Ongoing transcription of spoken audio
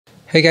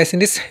Hey guys, in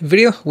this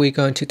video we're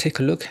going to take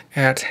a look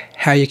at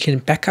how you can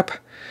backup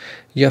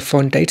your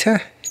phone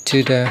data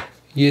to the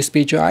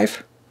USB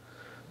drive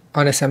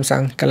on the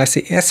Samsung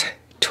Galaxy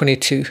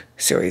S22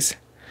 series.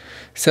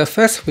 So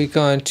first we're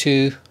going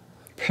to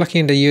plug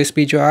in the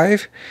USB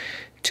drive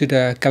to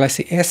the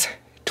Galaxy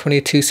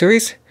S22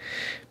 series.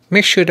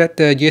 Make sure that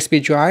the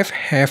USB drive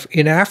have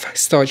enough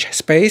storage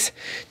space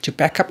to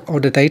back up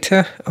all the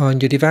data on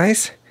your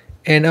device,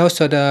 and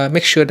also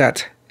make sure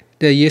that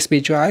the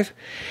USB drive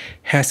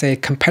has a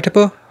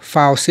compatible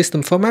file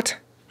system format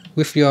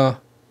with your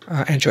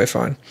Android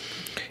phone.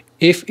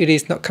 If it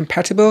is not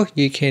compatible,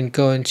 you can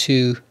go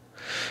into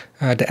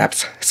the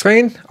apps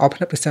screen,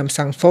 open up the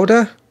Samsung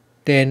folder,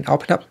 then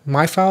open up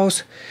My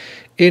Files.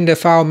 In the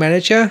file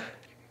manager,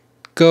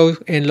 go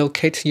and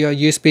locate your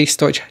USB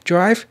storage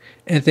drive,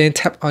 and then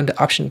tap on the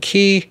option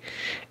key,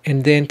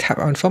 and then tap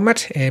on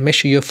format, and make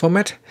sure you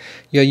format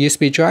your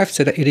USB drive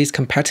so that it is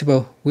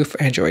compatible with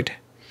Android.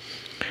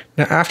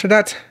 Now after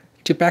that,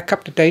 to back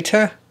up the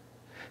data,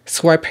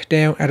 swipe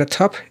down at the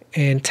top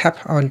and tap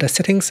on the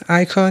settings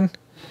icon.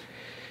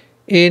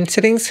 In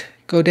settings,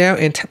 go down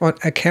and tap on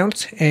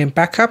accounts and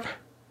backup.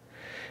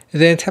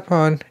 Then tap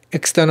on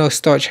external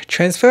storage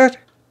transfer,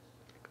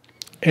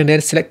 and then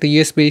select the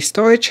USB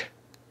storage.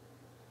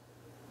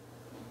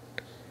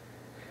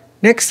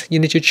 Next, you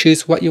need to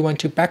choose what you want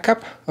to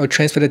backup or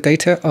transfer the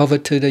data over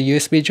to the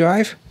USB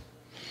drive.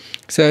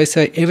 So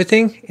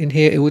everything in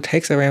here, it will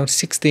take around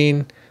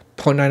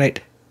 16.98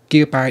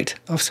 gigabyte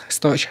of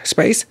storage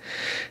space.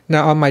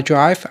 Now on my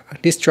drive,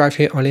 this drive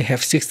here only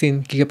have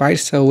 16 gigabytes,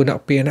 so will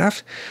not be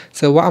enough.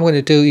 So what I'm going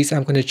to do is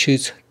I'm going to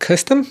choose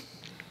custom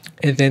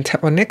and then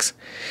tap on next.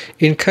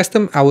 In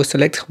custom, I will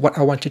select what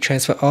I want to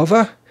transfer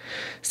over.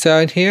 So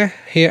in here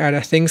are the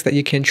things that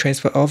you can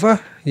transfer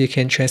over. You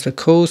can transfer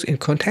calls and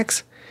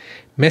contacts,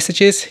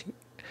 messages.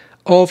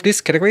 All of these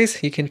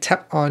categories, you can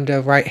tap on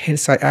the right hand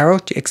side arrow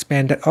to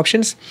expand the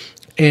options.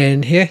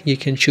 And here you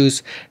can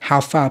choose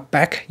how far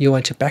back you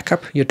want to back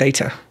up your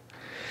data.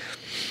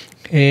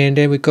 And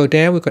then we go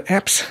down, we've got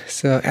apps.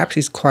 So apps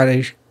is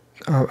quite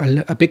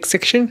a big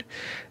section.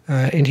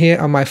 In here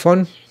on my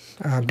phone,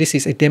 this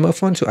is a demo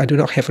phone, so I do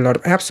not have a lot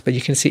of apps, but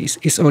you can see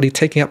it's already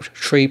taking up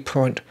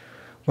 3.15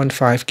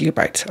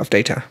 gigabytes of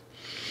data.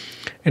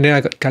 And then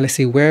I got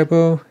Galaxy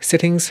wearable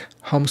settings,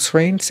 home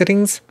screen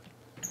settings.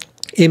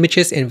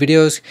 Images and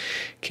videos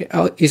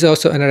is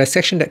also another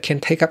section that can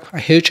take up a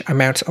huge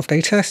amount of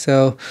data.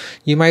 So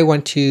you might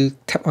want to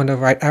tap on the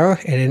right arrow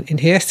and then in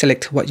here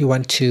select what you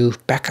want to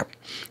backup.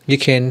 You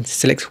can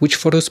select which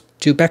photos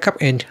to backup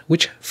and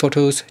which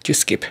photos to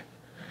skip.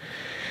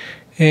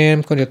 And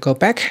I'm going to go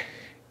back,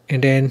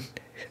 and then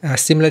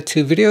similar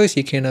to videos,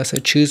 you can also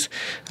choose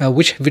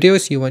which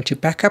videos you want to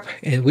backup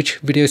and which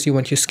videos you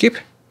want to skip.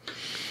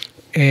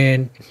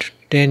 And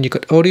then you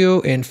got audio,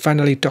 and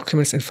finally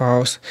documents and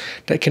files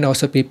that can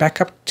also be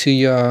backed up to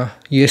your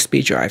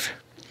USB drive.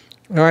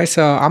 Alright,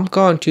 so I'm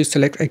going to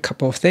select a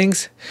couple of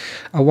things.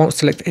 I won't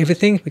select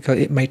everything because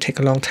it may take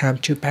a long time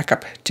to back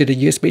up to the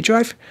USB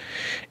drive.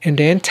 And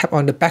then tap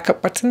on the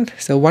backup button.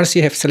 So once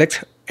you have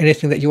selected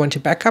anything that you want to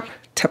backup,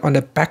 tap on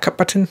the backup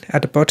button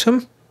at the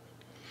bottom.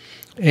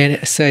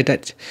 And say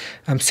that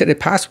set a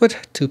password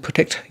to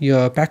protect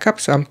your backup.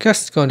 So I'm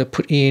just going to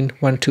put in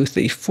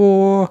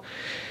 1234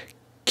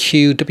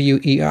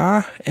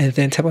 QWER, and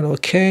then tap on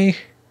OK,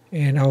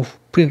 and I'll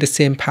put in the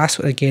same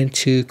password again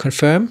to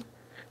confirm,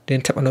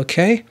 then tap on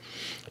OK,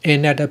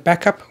 and now the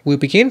backup will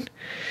begin.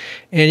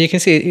 And you can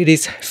see it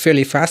is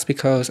fairly fast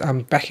because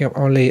I'm backing up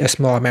only a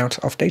small amount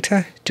of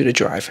data to the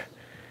drive.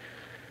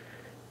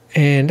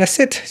 And that's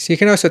it. So you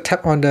can also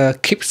tap on the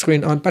keep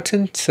screen on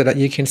button so that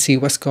you can see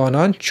what's going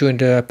on during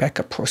the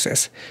backup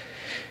process.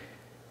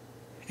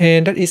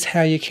 And that is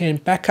how you can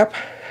backup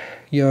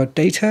your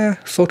data,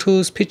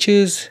 photos,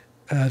 pictures,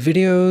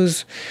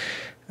 videos,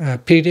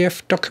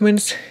 PDF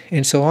documents,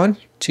 and so on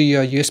to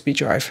your USB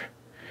drive.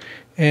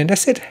 And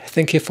that's it.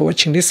 Thank you for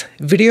watching this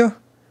video.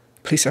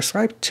 Please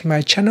subscribe to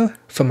my channel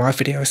for more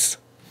videos.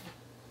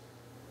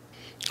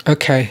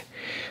 Okay,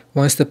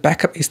 once the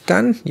backup is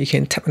done, you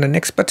can tap on the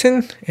next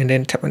button and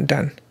then tap on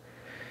done.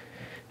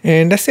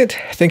 And that's it.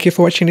 Thank you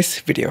for watching this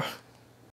video.